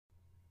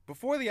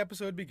Before the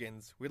episode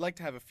begins, we'd like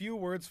to have a few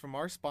words from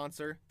our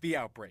sponsor, The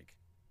Outbreak.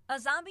 A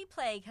zombie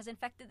plague has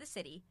infected the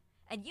city,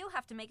 and you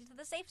have to make it to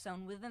the safe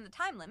zone within the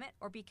time limit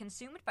or be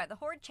consumed by the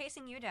horde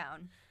chasing you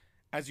down.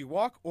 As you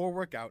walk or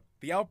work out,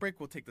 The Outbreak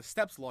will take the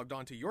steps logged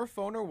onto your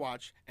phone or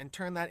watch and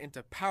turn that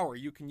into power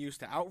you can use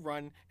to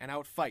outrun and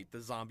outfight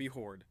the zombie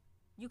horde.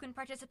 You can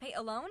participate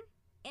alone,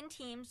 in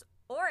teams,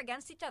 or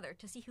against each other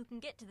to see who can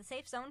get to the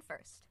safe zone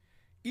first.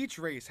 Each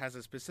race has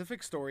a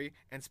specific story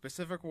and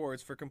specific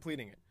rewards for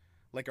completing it,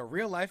 like a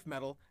real-life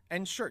medal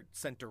and shirt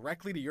sent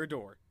directly to your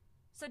door.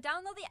 So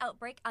download The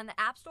Outbreak on the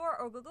App Store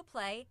or Google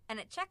Play, and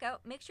at checkout,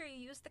 make sure you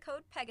use the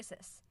code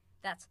PEGASUS.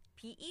 That's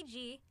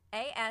PEGASUS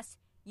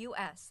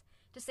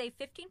to save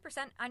 15%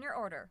 on your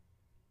order.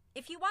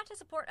 If you want to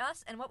support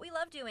us and what we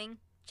love doing,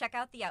 check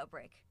out The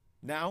Outbreak.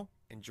 Now,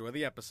 enjoy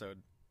the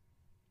episode.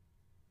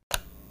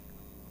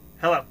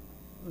 Hello.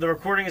 The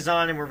recording is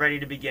on and we're ready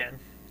to begin.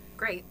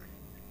 Great.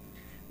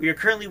 We are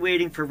currently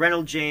waiting for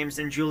Reynold James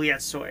and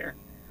Juliet Sawyer.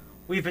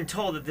 We've been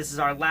told that this is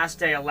our last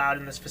day allowed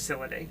in this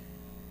facility.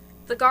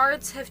 The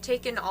guards have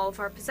taken all of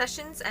our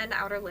possessions and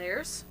outer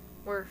layers.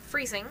 We're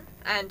freezing,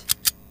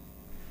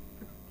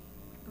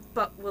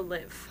 but we'll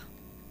live.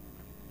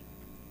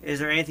 Is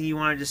there anything you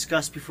want to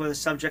discuss before the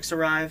subjects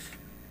arrive?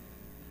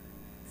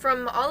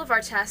 From all of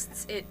our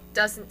tests, it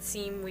doesn't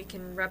seem we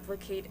can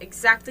replicate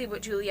exactly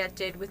what Juliet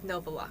did with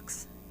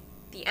Novolux.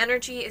 The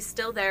energy is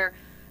still there,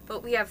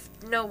 but we have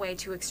no way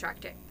to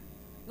extract it.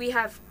 We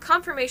have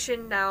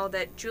confirmation now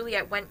that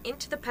Juliet went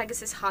into the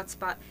Pegasus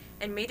hotspot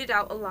and made it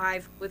out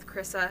alive with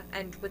Krissa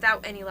and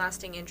without any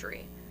lasting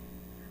injury.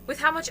 With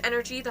how much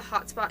energy the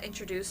hotspot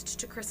introduced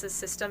to Krissa's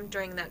system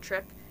during that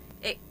trip,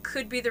 it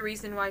could be the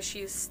reason why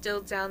she's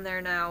still down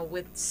there now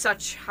with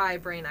such high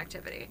brain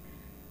activity.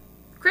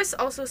 Chris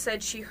also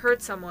said she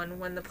heard someone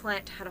when the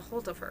plant had a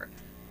hold of her.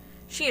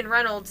 She and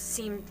Reynolds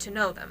seemed to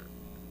know them.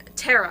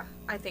 Tara,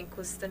 I think,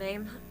 was the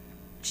name.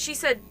 She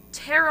said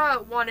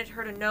Tara wanted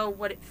her to know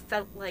what it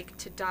felt like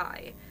to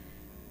die.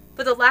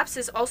 But the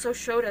lapses also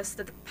showed us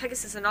that the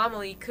Pegasus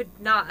anomaly could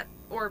not,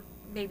 or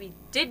maybe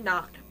did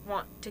not,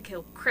 want to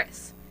kill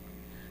Chris.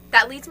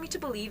 That leads me to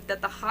believe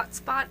that the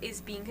hotspot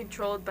is being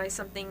controlled by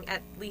something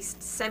at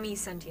least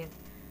semi-sentient.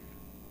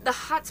 The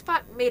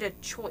hotspot made a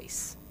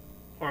choice.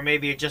 Or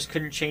maybe it just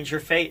couldn't change her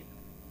fate.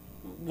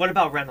 What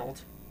about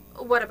Reynold?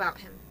 What about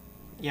him?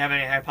 You have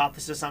any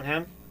hypothesis on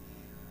him?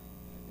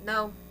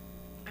 No,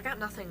 I got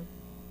nothing.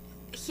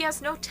 He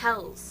has no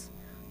tells,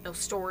 no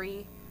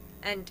story,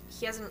 and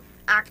he hasn't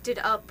acted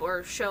up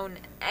or shown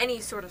any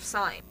sort of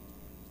sign.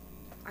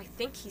 I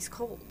think he's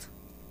cold.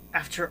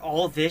 After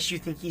all this, you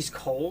think he's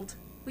cold?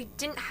 We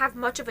didn't have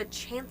much of a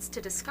chance to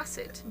discuss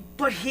it.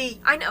 But he...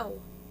 I know,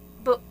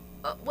 but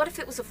what if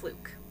it was a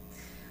fluke?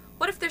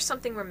 What if there's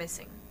something we're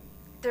missing?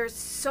 There's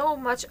so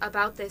much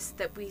about this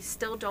that we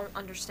still don't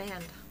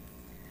understand.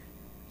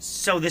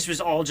 So this was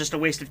all just a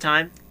waste of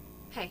time?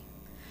 Hey,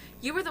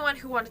 you were the one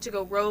who wanted to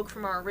go rogue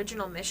from our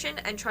original mission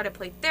and try to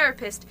play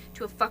therapist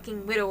to a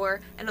fucking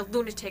widower and a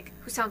lunatic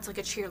who sounds like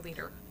a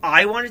cheerleader.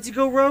 I wanted to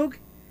go rogue?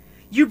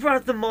 You brought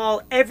up the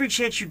mall every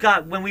chance you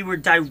got when we were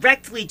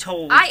directly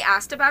told... I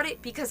asked about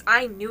it because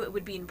I knew it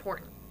would be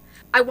important.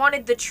 I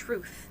wanted the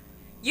truth.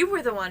 You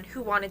were the one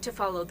who wanted to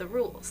follow the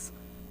rules.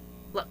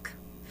 Look,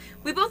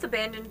 we both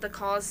abandoned the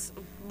cause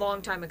a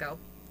long time ago.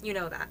 You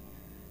know that.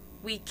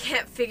 We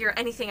can't figure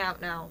anything out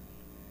now.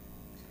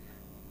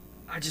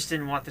 I just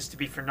didn't want this to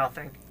be for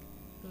nothing.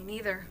 Me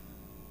neither.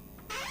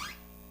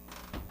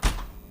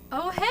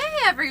 Oh, hey,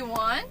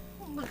 everyone.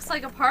 Looks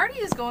like a party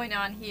is going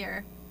on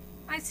here.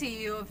 I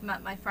see you have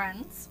met my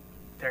friends.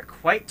 They're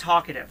quite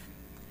talkative.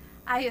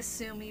 I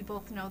assume you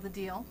both know the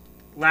deal.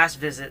 Last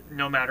visit,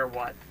 no matter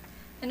what.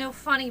 And no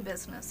funny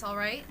business, all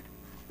right?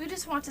 We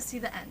just want to see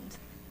the end.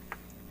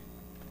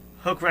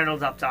 Hook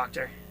Reynolds up,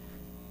 Doctor.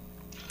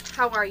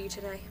 How are you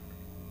today?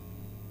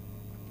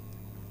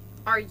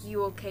 Are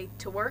you okay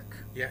to work?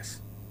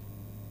 Yes.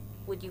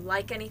 Would you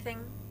like anything?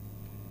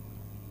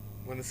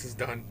 When this is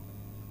done,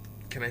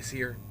 can I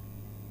see her?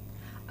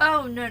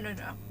 Oh, no,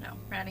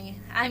 Rennie.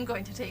 I'm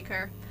going to take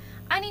her.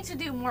 I need to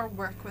do more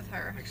work with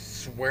her. I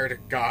swear to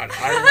God,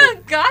 I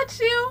will... Got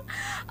you?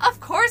 Of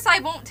course I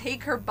won't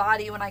take her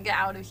body when I get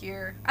out of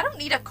here. I don't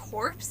need a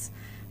corpse.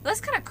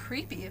 That's kind of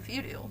creepy if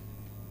you do.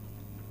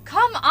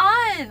 Come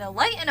on,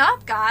 lighten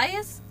up,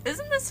 guys.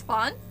 Isn't this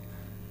fun?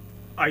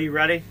 Are you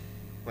ready?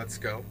 Let's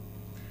go.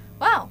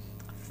 Well,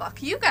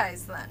 fuck you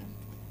guys then.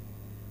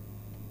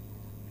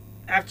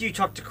 After you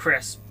talked to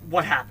Chris,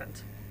 what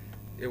happened?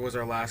 It was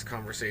our last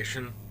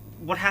conversation.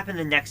 What happened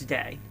the next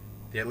day?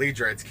 The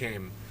Allegiants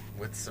came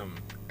with some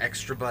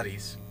extra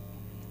buddies.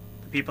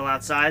 The people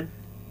outside?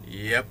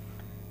 Yep.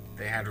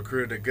 They had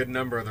recruited a good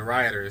number of the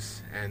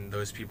rioters, and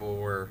those people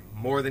were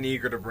more than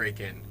eager to break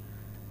in.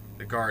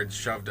 The guards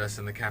shoved us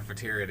in the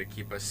cafeteria to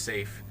keep us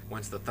safe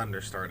once the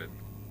thunder started.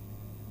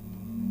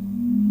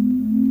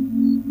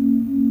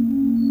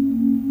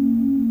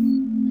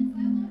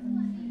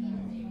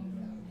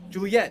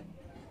 Juliet,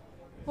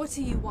 What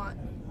do you want?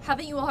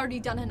 Haven't you already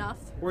done enough?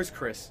 where's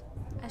Chris?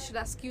 I should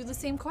ask you the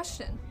same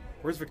question.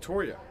 Where's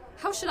Victoria?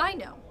 How should I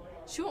know?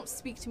 She won't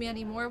speak to me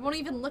anymore, won't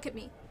even look at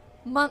me.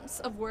 Months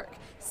of work,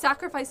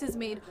 sacrifices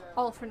made,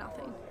 all for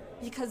nothing.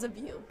 Because of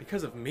you.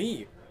 Because of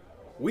me?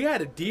 We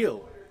had a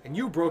deal, and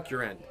you broke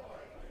your end.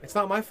 It's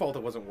not my fault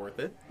it wasn't worth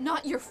it.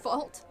 Not your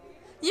fault.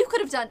 You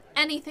could have done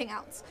anything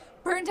else.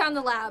 Burned down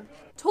the lab.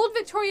 Told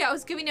Victoria I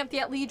was giving up the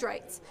Atleed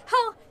rights.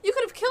 Hell, you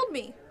could have killed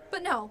me.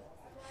 But no.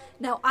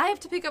 Now I have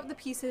to pick up the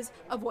pieces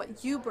of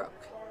what you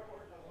broke.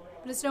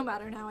 But it's no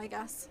matter now, I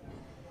guess.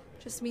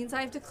 Just means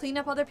I have to clean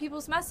up other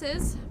people's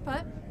messes,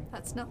 but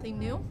that's nothing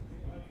new.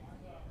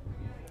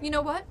 You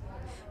know what?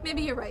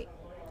 Maybe you're right.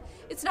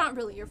 It's not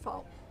really your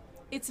fault.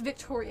 It's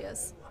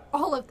Victoria's.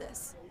 All of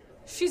this.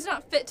 She's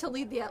not fit to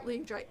lead the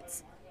Atleed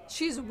rights.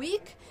 She's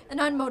weak and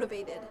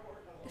unmotivated.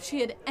 If she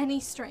had any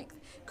strength,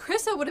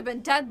 Krissa would have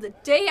been dead the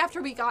day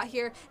after we got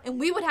here, and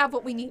we would have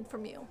what we need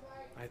from you.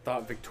 I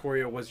thought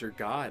Victoria was your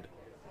god.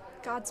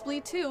 Gods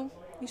bleed too.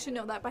 You should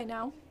know that by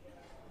now.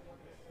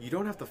 You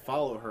don't have to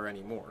follow her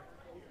anymore.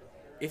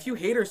 If you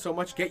hate her so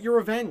much, get your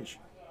revenge.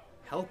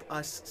 Help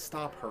us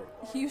stop her.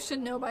 You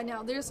should know by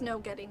now. There's no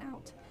getting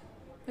out.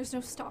 There's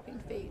no stopping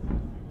fate.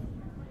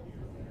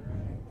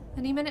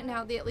 Any minute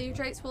now, the Atleed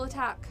rights will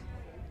attack.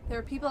 There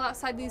are people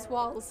outside these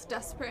walls,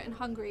 desperate and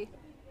hungry.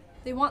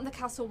 They want the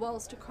castle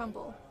walls to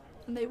crumble,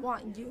 and they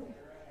want you.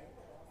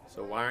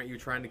 So why aren't you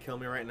trying to kill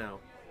me right now?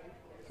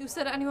 Who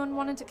said anyone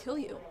wanted to kill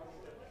you?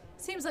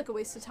 Seems like a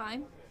waste of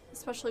time,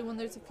 especially when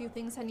there's a few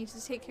things I need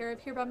to take care of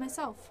here by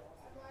myself.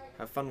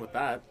 Have fun with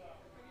that.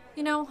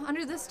 You know,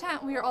 under this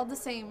tent, we are all the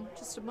same,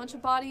 just a bunch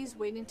of bodies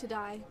waiting to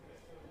die.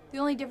 The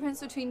only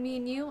difference between me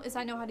and you is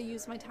I know how to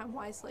use my time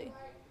wisely.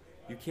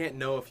 You can't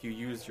know if you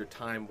used your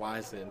time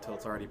wisely until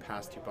it's already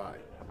passed you by.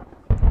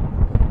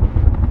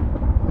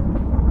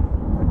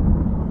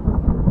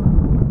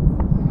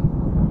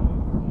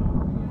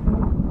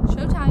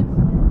 Showtime.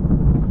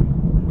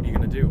 What are you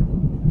gonna do?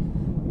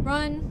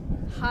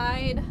 Run,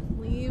 hide,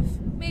 leave,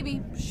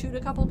 maybe shoot a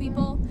couple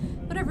people,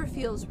 whatever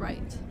feels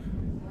right.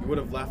 You would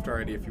have left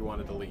already if you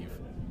wanted to leave.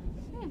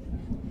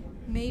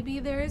 Maybe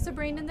there is a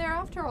brain in there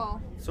after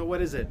all. So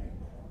what is it?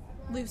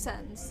 Loose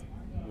ends.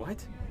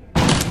 What?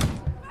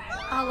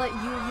 I'll let you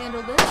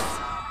handle this.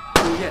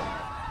 Juliet,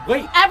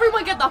 wait!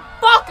 Everyone get the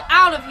fuck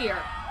out of here!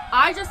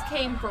 I just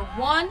came for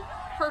one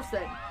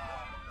person.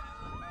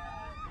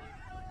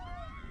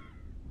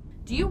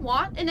 Do you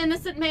want an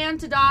innocent man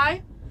to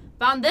die?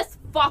 Found this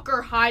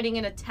fucker hiding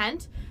in a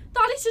tent.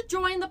 Thought he should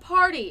join the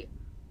party.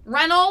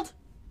 Reynold!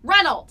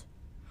 Reynold!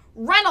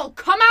 Reynold,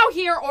 come out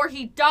here or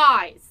he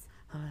dies!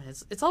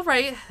 It's all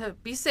right.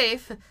 Be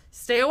safe.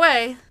 Stay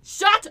away.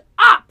 Shut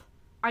up!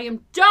 I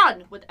am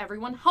done with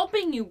everyone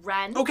helping you,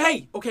 Ren.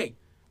 Okay.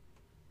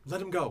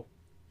 Let him go.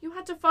 You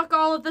had to fuck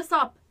all of this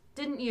up,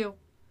 didn't you?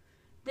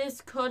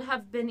 This could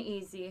have been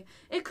easy.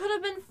 It could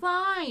have been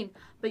fine.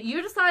 But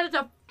you decided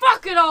to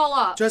fuck it all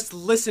up. Just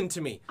listen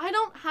to me. I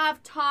don't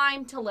have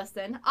time to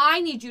listen. I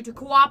need you to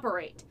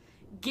cooperate.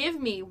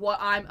 Give me what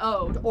I'm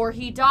owed, or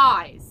he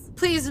dies.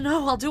 Please,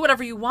 no. I'll do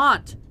whatever you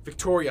want.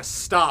 Victoria,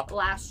 stop.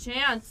 Last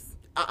chance.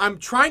 I'm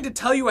trying to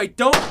tell you I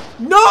don't...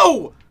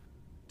 No!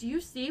 Do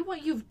you see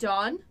what you've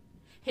done?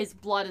 His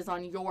blood is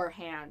on your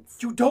hands.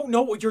 You don't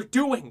know what you're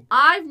doing.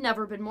 I've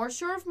never been more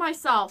sure of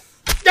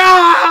myself.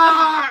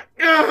 Ah!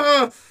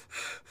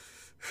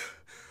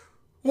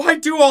 Why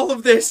do all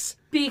of this?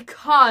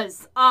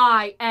 Because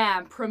I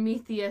am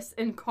Prometheus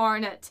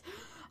incarnate.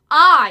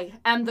 I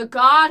am the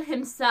god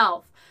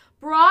himself,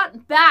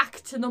 brought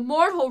back to the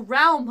mortal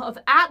realm of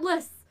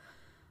Atlas.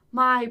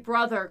 My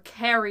brother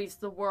carries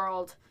the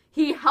world.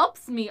 He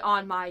helps me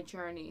on my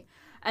journey,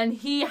 and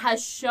he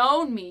has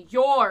shown me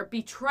your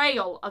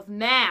betrayal of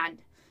man.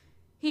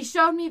 He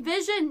showed me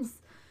visions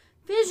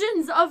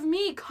of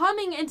me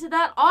coming into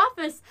that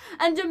office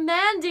and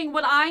demanding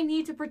what I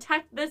need to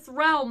protect this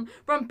realm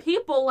from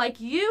people like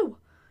you.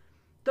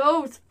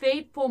 Those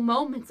fateful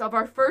moments of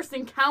our first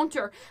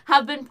encounter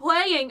have been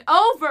playing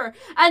over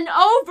and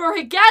over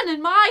again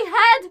in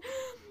my head.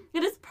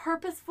 It is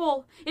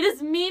purposeful. It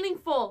is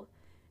meaningful.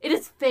 It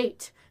is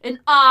fate, and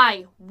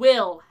I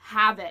will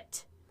have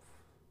it.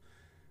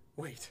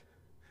 Wait.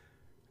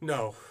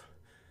 No.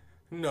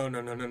 No.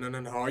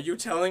 Are you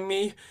telling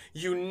me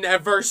you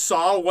never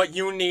saw what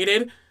you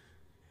needed?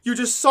 You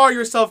just saw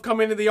yourself come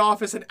into the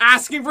office and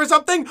asking for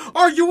something?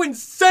 Are you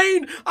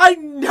insane? I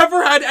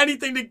never had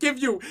anything to give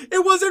you.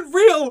 It wasn't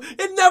real.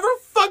 It never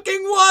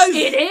fucking was.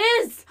 It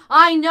is.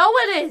 I know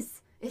it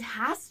is. It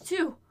has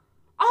to.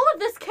 All of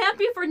this can't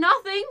be for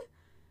nothing.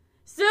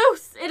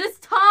 Zeus, it is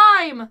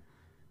time.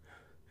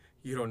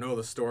 You don't know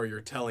the story you're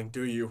telling,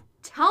 do you?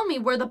 Tell me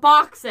where the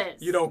box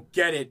is. You don't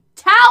get it.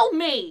 Tell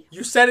me.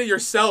 You said it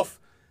yourself.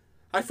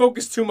 I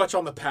focus too much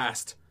on the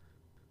past.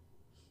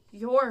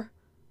 You're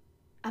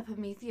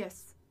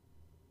Epimetheus.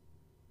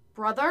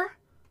 Brother?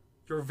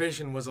 Your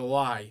vision was a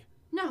lie.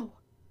 No,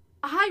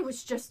 I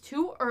was just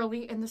too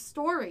early in the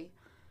story.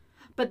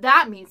 But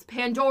that means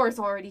Pandora's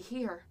already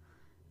here.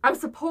 I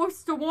was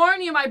supposed to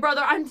warn you, my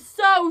brother. I'm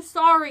so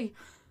sorry.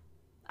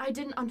 I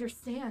didn't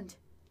understand.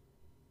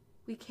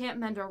 We can't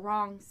mend our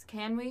wrongs,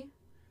 can we?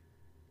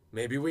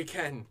 Maybe we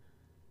can.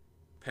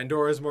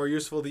 Pandora's more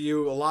useful to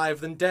you alive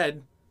than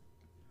dead.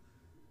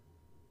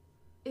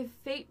 If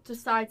fate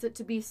decides it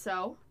to be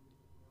so,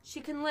 she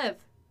can live.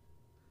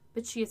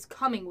 But she is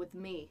coming with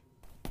me.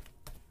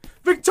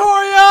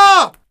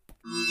 Victoria!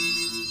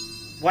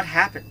 What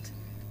happened?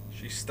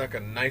 She stuck a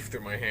knife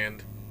through my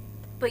hand.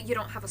 But you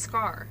don't have a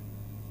scar.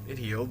 It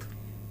healed.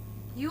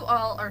 You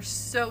all are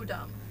so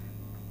dumb.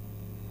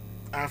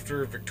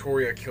 After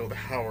Victoria killed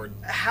Howard.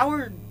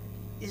 Howard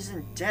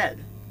isn't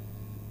dead.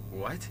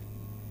 What?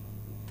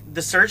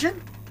 The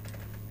surgeon?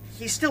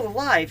 He's still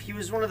alive. He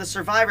was one of the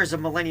survivors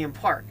of Millennium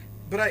Park.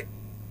 But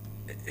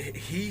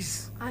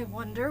he's... I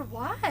wonder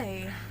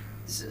why.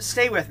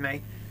 Stay with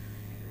me.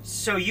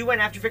 So you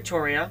went after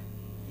Victoria.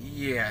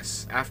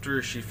 Yes,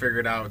 after she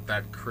figured out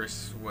that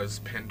Chris was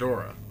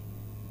Pandora.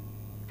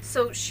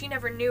 So she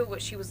never knew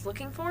what she was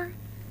looking for?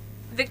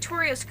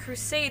 Victoria's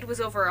crusade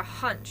was over a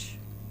hunch.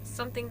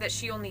 Something that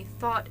she only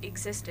thought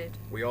existed.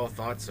 We all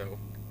thought so.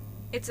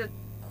 It's a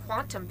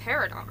quantum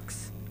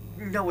paradox.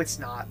 No, it's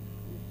not.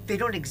 They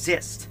don't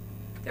exist.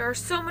 There are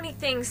so many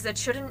things that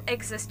shouldn't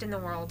exist in the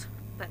world,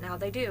 but now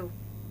they do.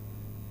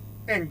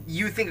 And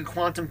you think a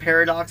quantum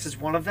paradox is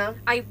one of them?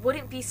 I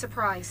wouldn't be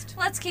surprised.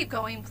 Let's keep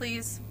going,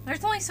 please.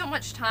 There's only so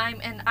much time,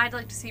 and I'd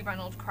like to see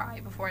Reynolds cry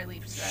before I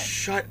leave today.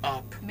 Shut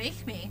up.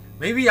 Make me.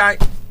 Maybe I...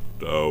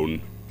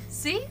 Down.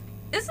 See?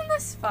 Isn't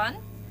this fun?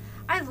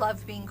 I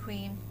love being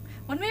queen.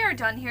 When we are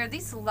done here,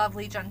 these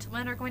lovely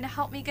gentlemen are going to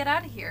help me get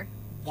out of here.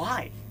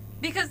 Why?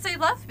 Because they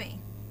love me.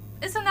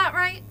 Isn't that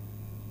right?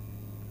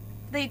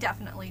 They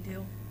definitely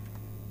do.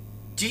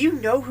 Do you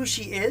know who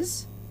she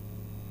is?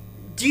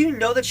 Do you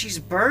know that she's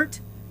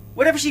burnt?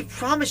 Whatever she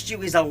promised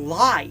you is a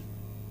lie.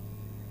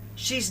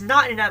 She's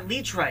not an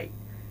Atletrite.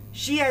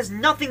 She has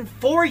nothing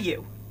for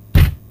you.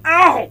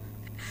 Ow!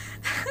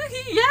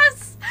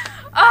 Yes!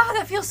 Oh,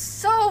 that feels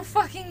so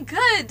fucking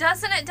good,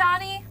 doesn't it,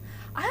 Donnie?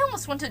 I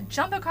almost want to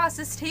jump across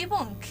this table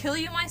and kill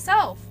you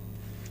myself.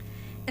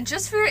 And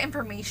just for your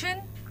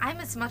information, I'm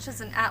as much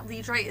as an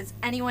Atletrite as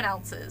anyone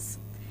else is.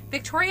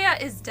 Victoria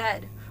is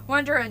dead. We're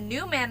under a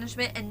new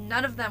management, and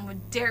none of them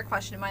would dare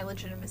question my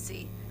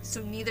legitimacy.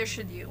 So neither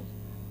should you.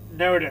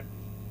 Noted.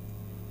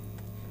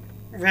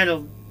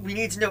 Reynolds, we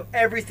need to know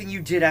everything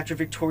you did after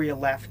Victoria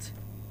left.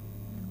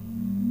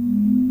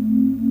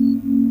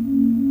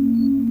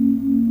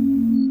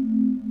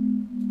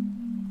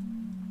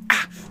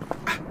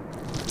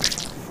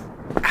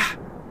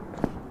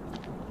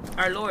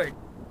 Our Lord,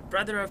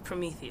 brother of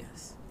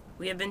Prometheus,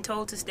 we have been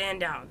told to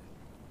stand down.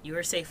 You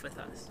are safe with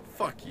us.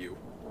 Fuck you.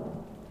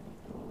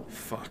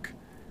 Fuck.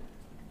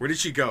 Where did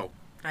she go?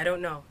 I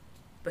don't know,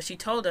 but she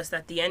told us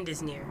that the end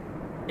is near.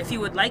 If you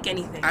would like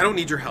anything... I don't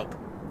need your help.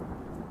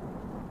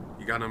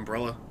 You got an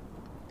umbrella?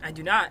 I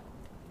do not.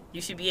 You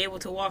should be able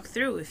to walk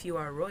through if you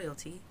are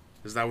royalty.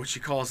 Is that what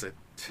she calls it?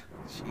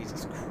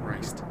 Jesus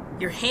Christ.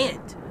 Your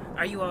hand.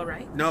 Are you all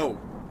right? No.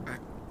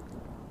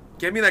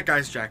 Get me that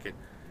guy's jacket.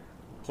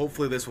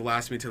 Hopefully this will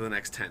last me to the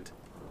next tent.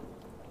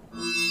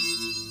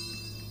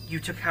 You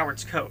took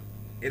Howard's coat.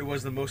 It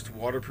was the most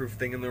waterproof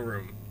thing in the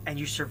room. And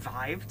you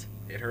survived?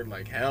 It hurt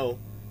like hell,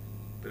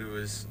 but it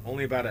was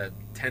only about a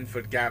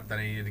 10-foot gap that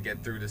I needed to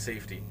get through to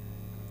safety.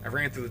 I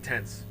ran through the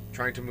tents,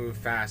 trying to move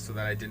fast so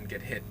that I didn't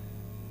get hit.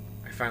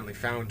 I finally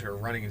found her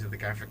running into the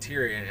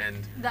cafeteria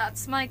and...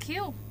 That's my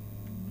cue.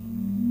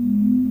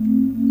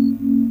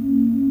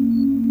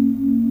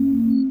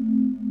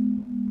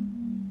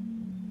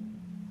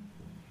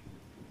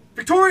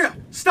 Victoria!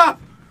 Stop!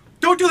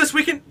 Don't do this,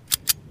 we can...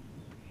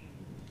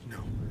 No.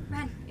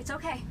 Ren, it's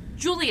okay.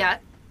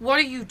 Juliet, what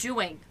are you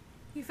doing?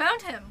 You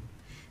found him.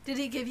 Did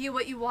he give you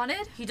what you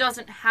wanted? He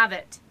doesn't have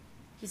it.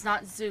 He's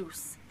not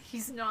Zeus.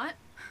 He's not?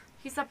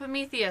 He's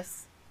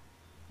Epimetheus.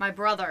 My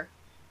brother.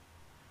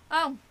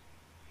 Oh.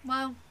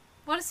 Well,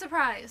 what a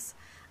surprise.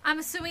 I'm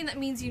assuming that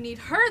means you need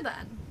her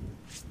then.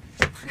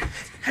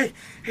 Hey,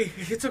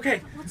 it's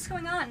okay. What's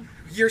going on?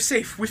 You're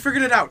safe. We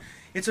figured it out.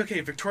 It's okay.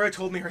 Victoria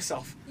told me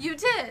herself. You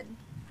did?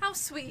 How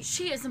sweet.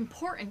 She is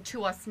important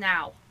to us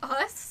now.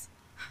 Us?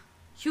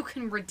 You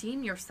can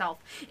redeem yourself.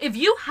 If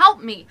you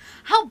help me,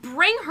 help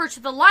bring her to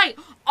the light,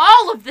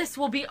 all of this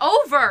will be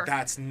over.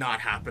 That's not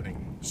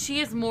happening. She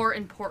is more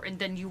important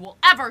than you will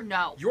ever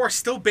know. You are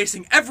still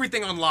basing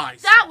everything on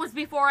lies. That was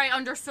before I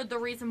understood the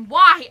reason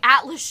why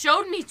Atlas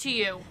showed me to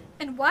you.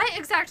 And why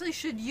exactly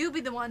should you be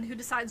the one who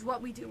decides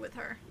what we do with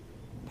her?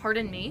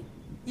 Pardon me?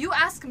 You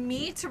ask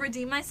me to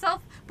redeem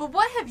myself, but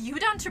what have you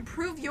done to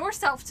prove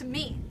yourself to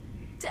me?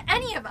 To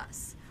any of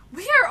us?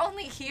 We are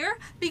only here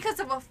because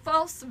of a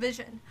false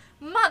vision.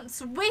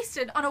 Months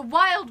wasted on a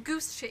wild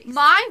goose chase.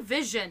 My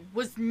vision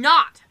was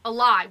not a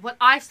lie. What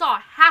I saw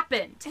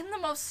happened. In the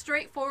most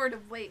straightforward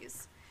of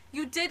ways.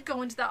 You did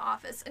go into the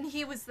office and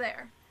he was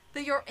there.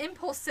 But your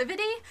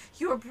impulsivity,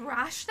 your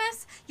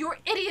brashness, your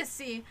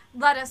idiocy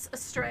led us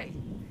astray.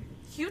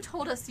 You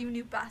told us you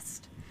knew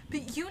best,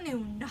 but you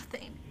knew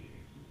nothing.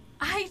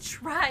 I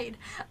tried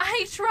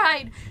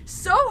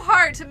so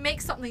hard to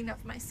make something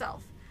of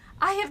myself.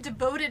 I have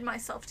devoted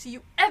myself to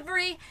you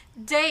every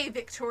day,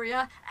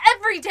 Victoria.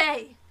 Every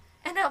day.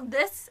 And now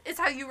this is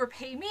how you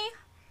repay me?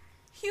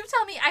 You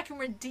tell me I can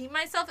redeem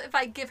myself if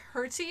I give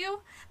her to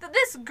you? That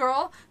this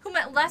girl, who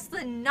meant less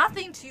than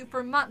nothing to you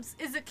for months,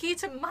 is the key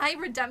to my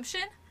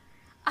redemption?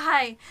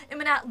 I am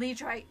an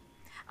Atledrite.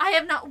 I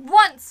have not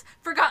once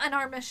forgotten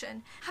our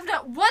mission, have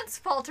not once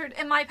faltered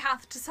in my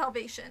path to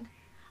salvation.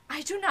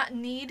 I do not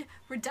need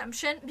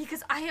redemption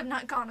because I have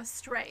not gone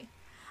astray.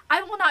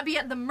 I will not be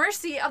at the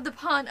mercy of the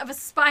pawn of a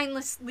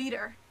spineless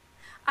leader.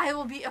 I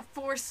will be a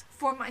force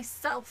for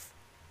myself.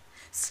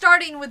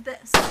 Starting with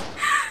this.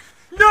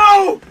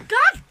 No!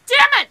 God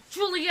damn it,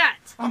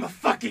 Juliet! I'ma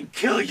fucking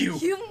kill you!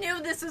 You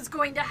knew this was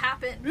going to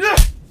happen.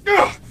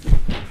 No,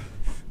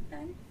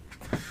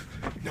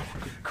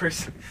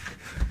 Chris,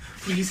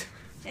 please.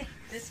 Hey,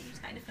 this seems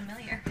kind of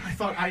familiar. I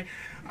thought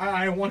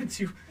I wanted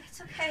to. It's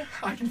okay.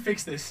 I can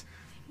fix this.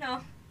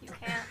 No, you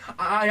can't.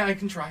 I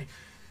can try.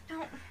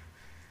 Don't.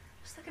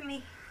 Just look at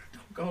me.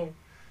 Don't go.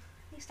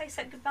 At least I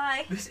said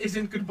goodbye. This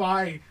isn't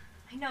goodbye.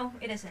 I know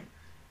it isn't.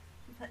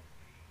 But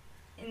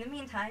in the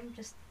meantime,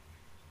 just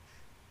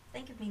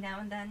think of me now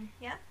and then,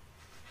 yeah?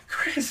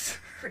 Chris,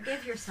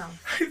 Forgive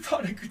yourself. I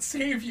thought I could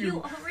save you.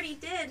 You already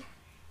did.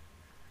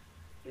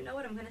 You know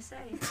what I'm gonna say.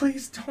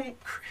 Please don't,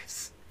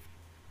 Chris.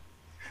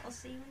 I'll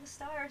see you in the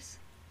stars.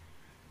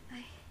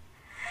 I...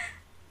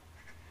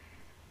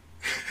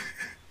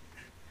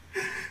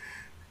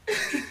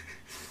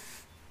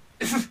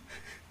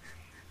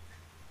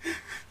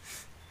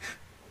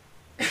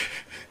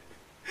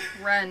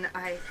 Ren,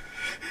 I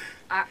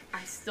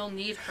still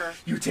need her.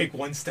 You take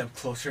one step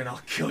closer and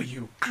I'll kill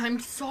you. I'm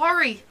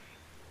sorry.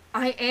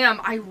 I am.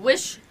 I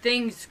wish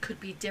things could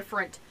be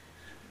different.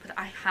 But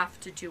I have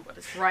to do what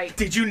is right.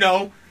 Did you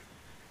know?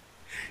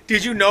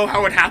 Did you know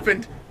how it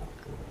happened?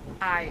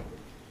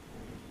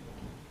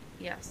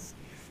 Yes.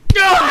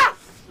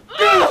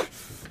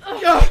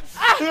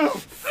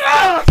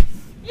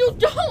 You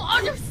don't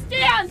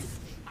understand!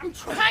 I'm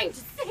trying to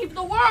save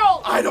the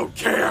world! I don't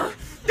care.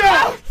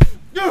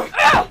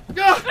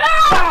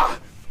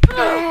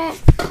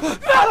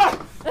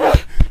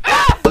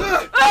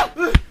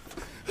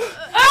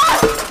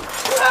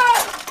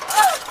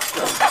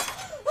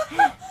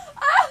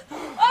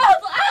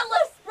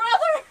 Atlas,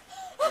 brother!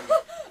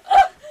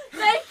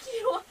 Thank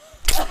you!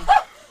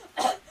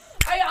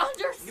 I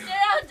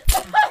understand!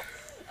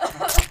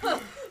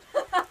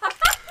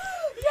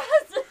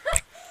 Yes!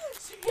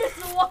 She is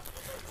the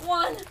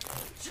one!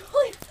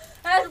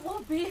 Juliet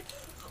will be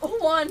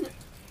one!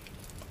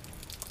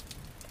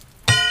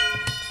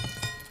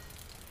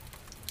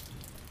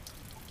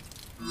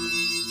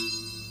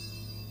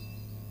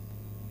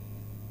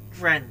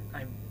 Ren,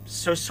 I'm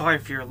so sorry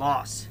for your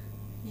loss.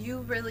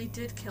 You really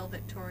did kill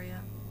Victoria.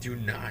 Do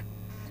not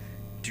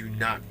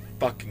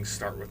fucking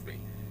start with me.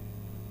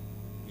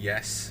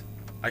 Yes,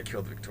 I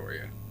killed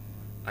Victoria.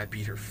 I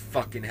beat her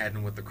fucking head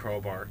in with the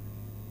crowbar.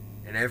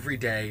 And every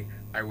day,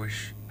 I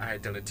wish I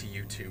had done it to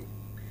you too.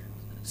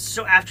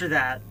 So after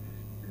that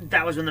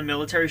was when the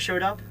military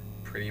showed up?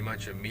 Pretty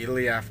much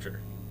immediately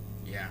after.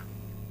 Yeah.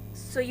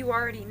 So you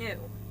already knew.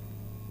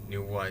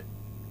 Knew what?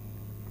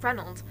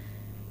 Reynold,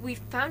 we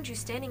found you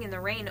standing in the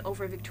rain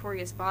over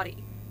Victoria's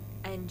body,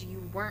 and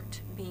you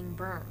weren't being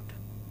burned.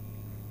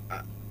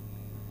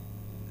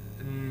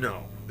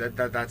 No,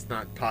 that's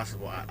not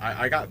possible.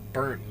 I got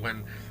burnt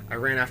when I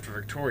ran after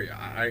Victoria.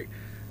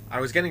 I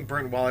was getting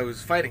burnt while I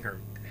was fighting her.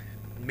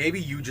 Maybe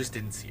you just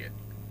didn't see it.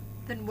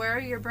 Then where are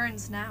your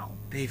burns now?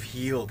 They've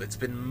healed. It's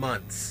been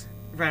months.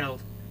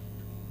 Reynold,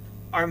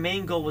 our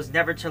main goal was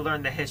never to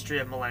learn the history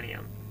of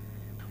Millennium.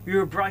 We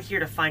were brought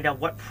here to find out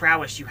what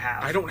prowess you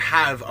have. I don't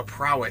have a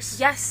prowess.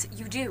 Yes,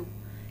 you do.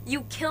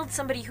 You killed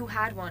somebody who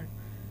had one.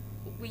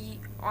 We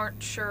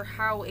aren't sure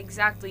how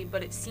exactly,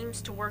 but it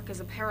seems to work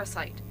as a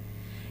parasite.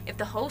 If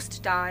the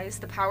host dies,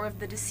 the power of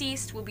the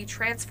deceased will be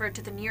transferred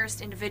to the nearest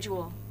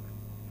individual.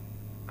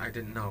 I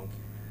didn't know.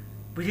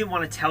 We didn't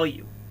want to tell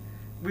you.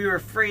 We were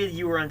afraid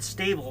you were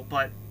unstable,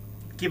 but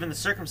given the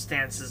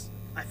circumstances,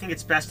 I think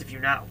it's best if you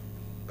know.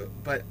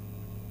 But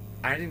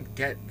I didn't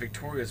get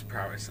Victoria's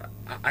prowess.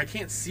 I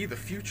can't see the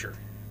future.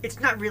 It's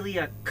not really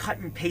a cut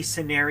and paste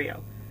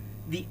scenario.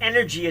 The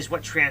energy is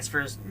what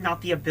transfers,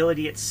 not the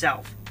ability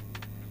itself.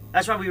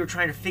 That's why we were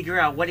trying to figure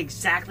out what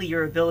exactly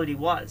your ability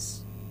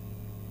was.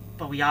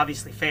 But we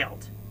obviously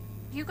failed.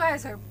 You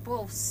guys are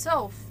both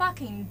so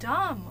fucking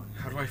dumb.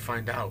 How do I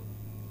find out?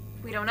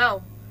 We don't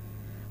know.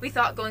 We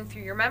thought going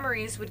through your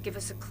memories would give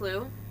us a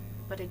clue,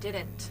 but it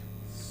didn't.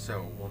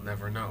 So we'll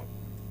never know.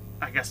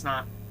 I guess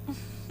not.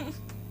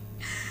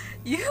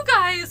 You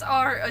guys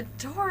are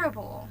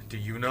adorable. Do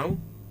you know?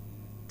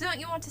 Don't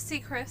you want to see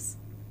Chris?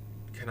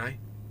 Can I?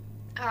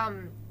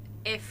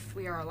 If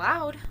we are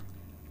allowed.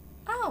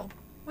 Oh,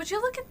 would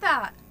you look at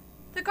that?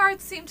 The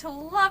guards seem to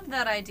love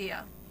that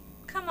idea.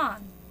 Come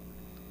on.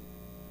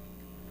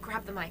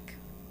 Grab the mic.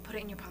 Put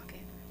it in your pocket.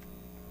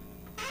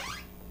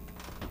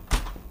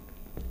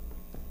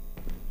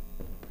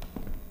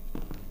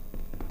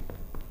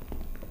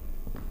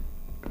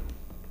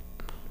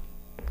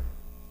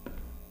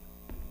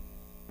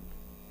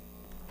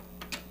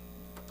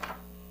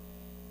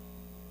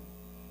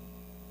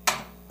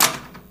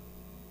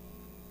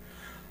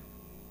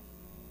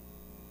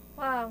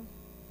 Wow.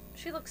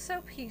 She looks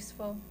so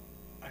peaceful.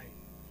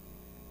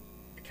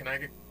 Can I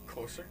get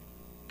closer?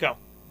 Go.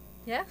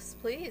 Yes,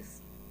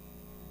 please.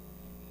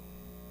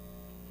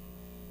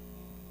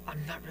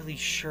 I'm not really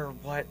sure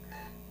what...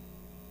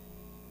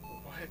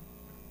 What?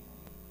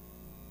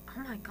 Oh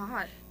my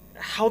god.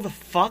 How the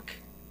fuck?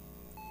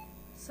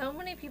 So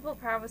many people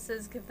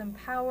prowesses give them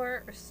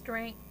power or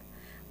strength,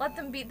 let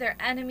them beat their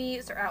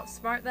enemies or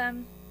outsmart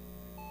them.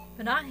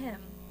 But not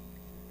him.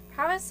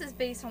 Prowess is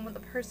based on what the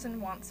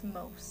person wants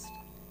most.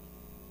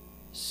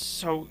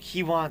 So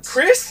he wants...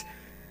 Chris?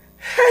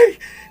 Hey!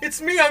 It's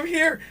me, I'm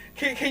here!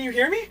 Can you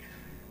hear me?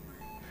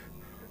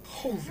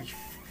 Holy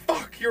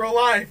fuck, you're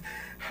alive!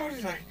 How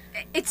did I...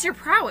 It's your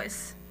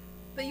prowess.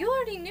 But you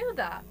already knew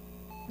that.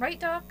 Right,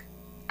 Doc?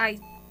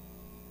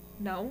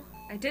 No,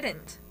 I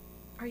didn't.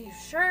 Are you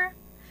sure?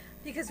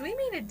 Because we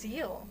made a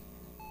deal.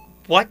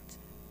 What?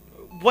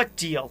 What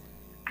deal?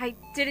 I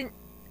didn't...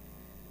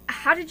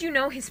 How did you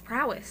know his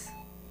prowess?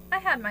 I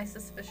had my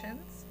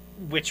suspicions.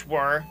 Which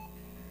were?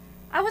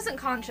 I wasn't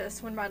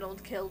conscious when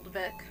Reynolds killed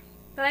Vic,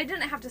 but I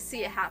didn't have to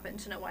see it happen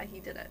to know why he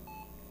did it.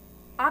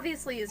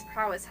 Obviously his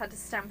prowess had to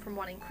stem from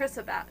wanting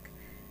Chrissa back,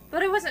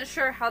 but I wasn't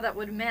sure how that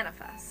would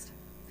manifest.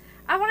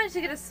 I wanted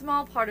to get a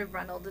small part of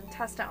Reynolds and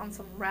test it on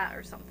some rat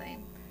or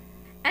something.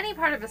 Any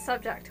part of a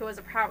subject who has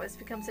a prowess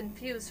becomes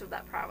infused with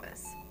that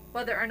prowess,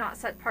 whether or not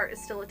said part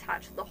is still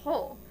attached to the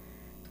whole.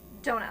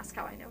 Don't ask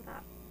how I know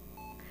that.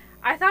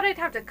 I thought I'd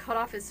have to cut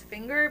off his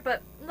finger,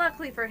 but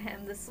luckily for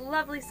him, this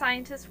lovely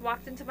scientist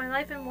walked into my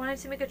life and wanted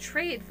to make a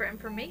trade for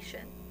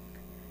information.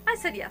 I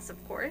said yes,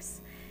 of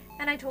course,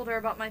 and I told her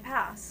about my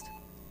past.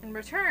 In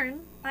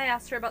return, I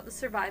asked her about the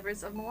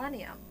survivors of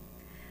Millennium.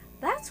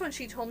 That's when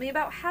she told me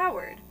about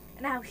Howard,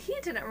 and how he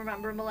didn't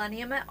remember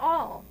Millennium at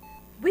all.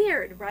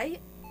 Weird, right?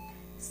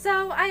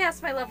 So I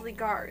asked my lovely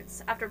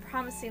guards, after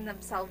promising them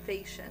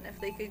salvation, if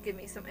they could give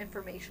me some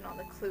information on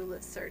the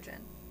clueless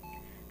surgeon.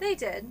 They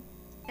did,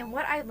 and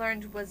what I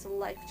learned was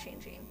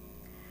life-changing.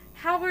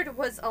 Howard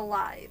was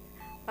alive,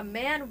 a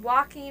man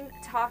walking,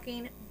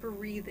 talking,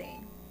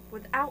 breathing,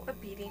 without a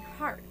beating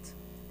heart.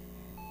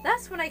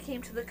 That's when I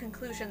came to the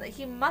conclusion that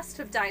he must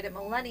have died at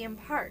Millennium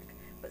Park,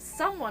 but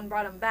someone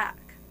brought him back.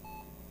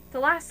 The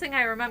last thing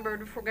I remembered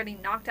before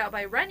getting knocked out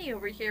by Rennie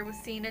over here was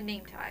seeing a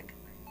name tag.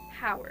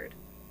 Howard.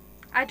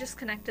 I just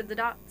connected the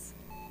dots.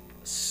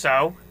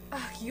 So?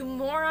 Ugh, you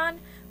moron.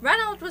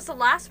 Reynolds was the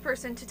last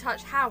person to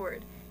touch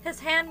Howard.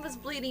 His hand was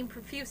bleeding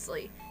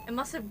profusely, and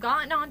must have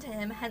gotten onto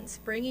him, hence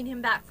bringing him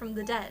back from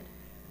the dead.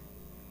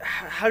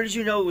 How did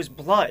you know it was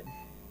blood?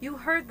 You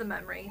heard the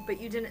memory,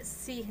 but you didn't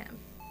see him.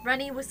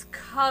 Rennie was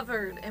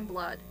covered in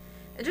blood.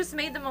 It just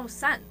made the most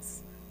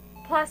sense.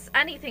 Plus,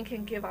 anything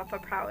can give off a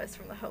prowess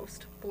from the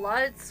host.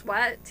 Blood,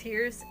 sweat,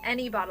 tears,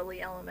 any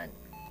bodily element.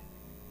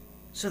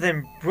 So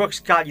then Brooks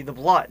got you the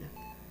blood.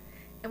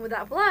 And with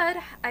that blood,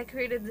 I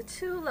created the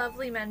two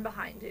lovely men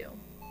behind you.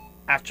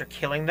 After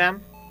killing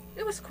them?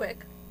 It was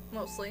quick,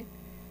 mostly.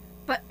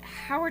 But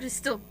Howard is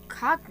still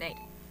cognate.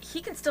 He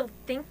can still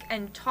think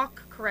and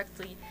talk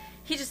correctly.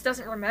 He just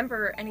doesn't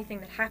remember anything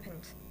that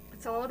happened.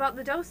 It's all about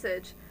the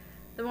dosage.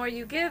 The more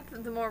you give,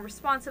 the more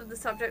responsive the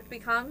subject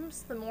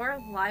becomes, the more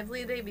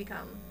lively they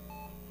become.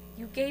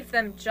 You gave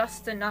them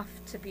just enough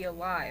to be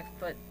alive,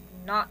 but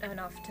not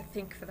enough to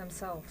think for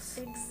themselves.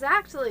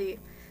 Exactly.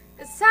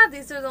 It's sad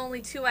these are the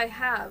only two I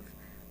have,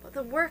 but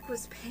the work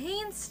was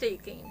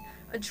painstaking.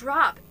 A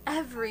drop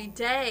every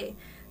day.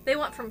 They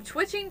went from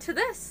twitching to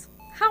this.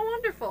 How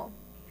wonderful.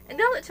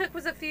 And all it took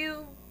was a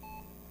few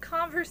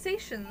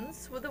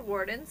conversations with the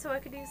warden so I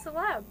could use the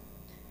lab.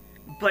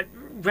 But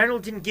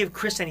Reynolds didn't give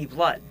Chris any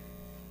blood.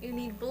 You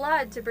need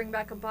blood to bring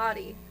back a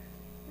body.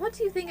 What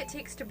do you think it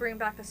takes to bring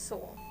back a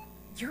soul?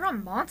 You're a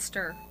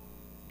monster.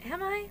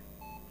 Am I?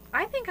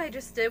 I think I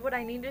just did what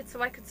I needed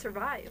so I could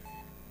survive.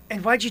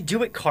 And why'd you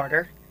do it,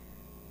 Carter?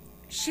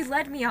 She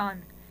led me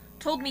on.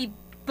 Told me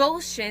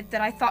bullshit that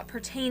I thought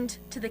pertained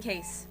to the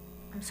case.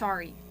 I'm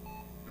sorry.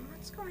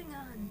 What's going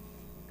on?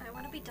 I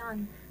want to be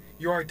done.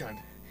 You are done.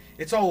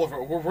 It's all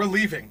over. We're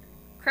leaving.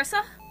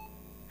 Chrissa?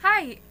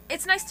 Hi,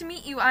 it's nice to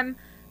meet you. I'm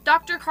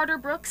Dr. Carter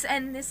Brooks,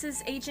 and this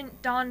is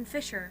Agent Dawn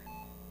Fisher.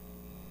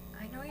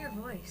 I know your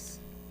voice.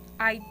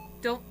 I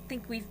don't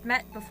think we've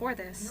met before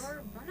this.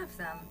 You're one of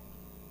them.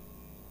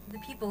 The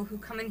people who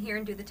come in here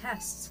and do the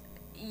tests.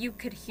 You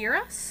could hear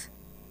us?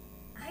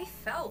 I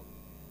felt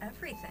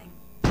everything.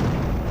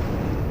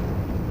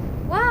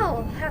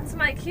 Well, that's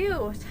my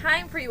cue.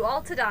 Time for you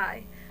all to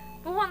die.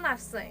 But one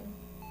last thing.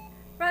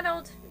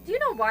 Reynolds, do you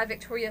know why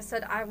Victoria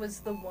said I was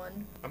the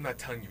one? I'm not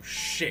telling you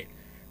shit.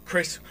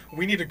 Chris,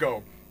 we need to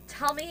go.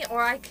 Tell me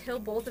or I kill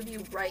both of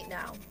you right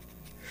now.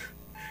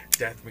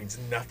 Death means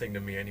nothing to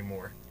me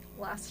anymore.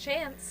 Last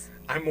chance.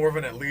 I'm more of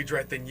an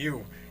Elidret than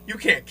you. You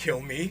can't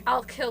kill me.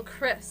 I'll kill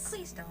Chris.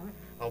 Please don't.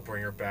 I'll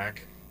bring her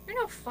back. You're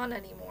no fun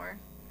anymore.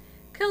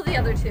 Kill the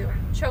other two.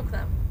 Choke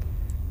them.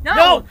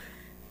 No!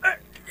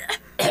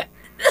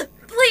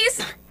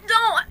 Please,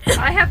 don't!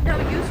 I have no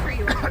use for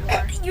you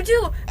anymore. You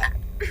do!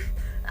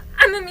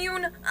 I'm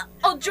immune.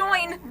 I'll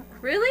join.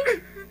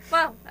 Really?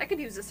 Well, I could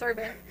use a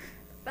servant.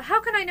 But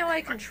how can I know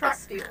I can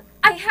trust you?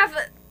 I have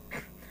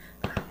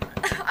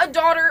a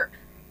daughter.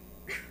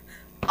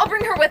 I'll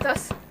bring her with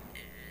us.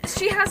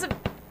 She has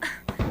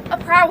a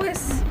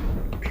prowess.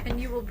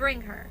 And you will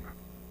bring her.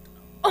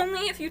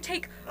 Only if you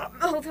take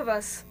both of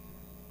us.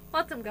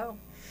 Let them go.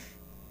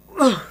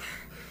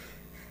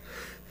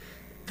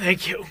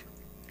 Thank you.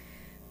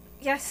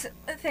 Yes,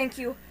 thank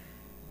you.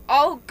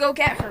 I'll go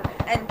get her,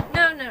 and...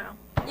 No.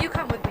 You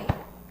come with me.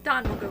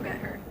 Don will go get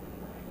her.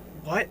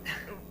 What?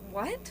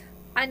 What?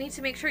 I need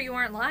to make sure you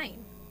aren't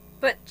lying.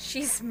 But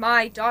she's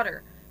my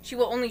daughter. She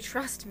will only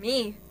trust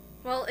me.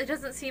 Well, it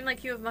doesn't seem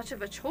like you have much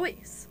of a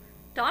choice.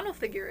 Don will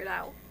figure it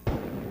out.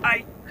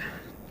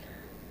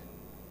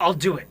 I'll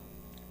do it.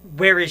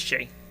 Where is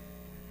she?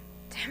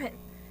 Damn it.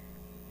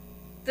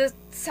 The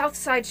South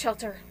Side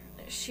shelter.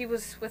 She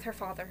was with her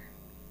father.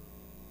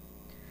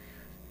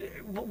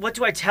 What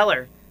do I tell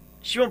her?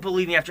 She won't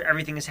believe me after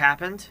everything has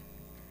happened.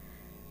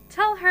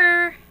 Tell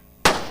her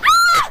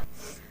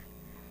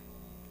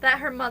that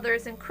her mother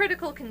is in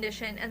critical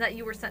condition and that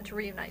you were sent to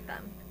reunite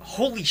them.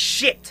 Holy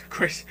shit!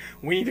 Chris,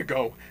 we need to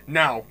go.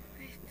 Now.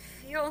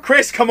 Feel...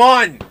 Chris, come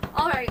on!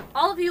 Alright,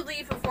 all of you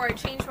leave before I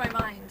change my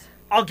mind.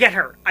 I'll get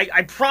her.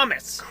 I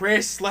promise.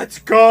 Chris, let's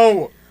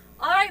go!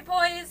 Alright,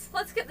 boys,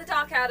 let's get the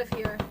doc out of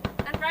here.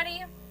 And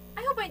Rennie,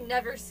 I hope I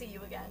never see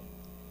you again.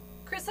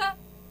 Krissa,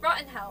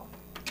 rot in hell.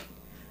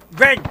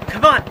 Ren,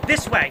 come on,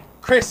 this way.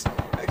 Chris,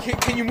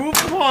 can you move?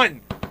 Come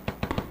on!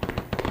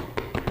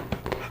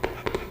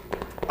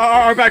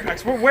 Our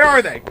backpacks, where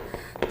are they?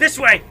 This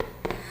way.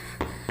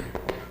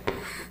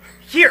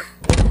 Here.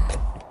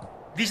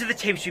 These are the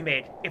tapes you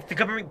made. If the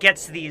government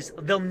gets to these,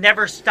 they'll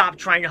never stop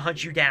trying to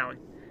hunt you down.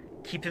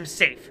 Keep them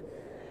safe.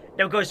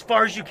 Now go as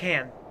far as you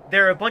can.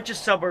 There are a bunch of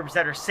suburbs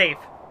that are safe.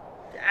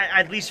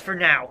 At least for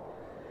now.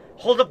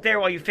 Hold up there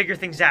while you figure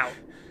things out.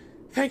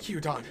 Thank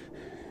you, Don.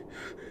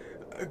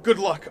 Good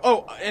luck.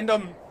 Oh, and,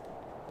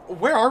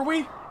 where are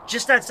we?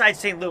 Just outside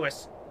St.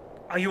 Louis.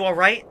 Are you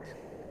alright?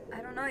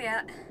 I don't know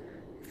yet.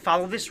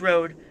 Follow this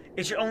road.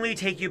 It should only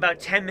take you about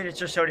 10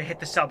 minutes or so to hit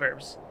the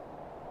suburbs.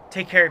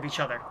 Take care of each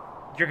other.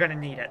 You're gonna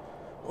need it.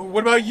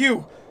 What about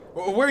you?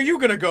 Where are you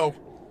gonna go?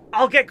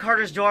 I'll get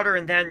Carter's daughter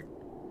and then...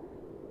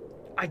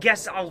 I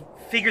guess I'll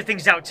figure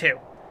things out too.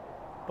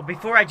 But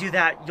before I do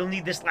that, you'll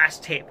need this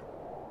last tape.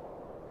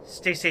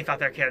 Stay safe out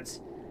there,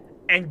 kids.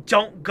 And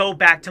don't go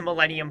back to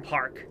Millennium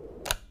Park.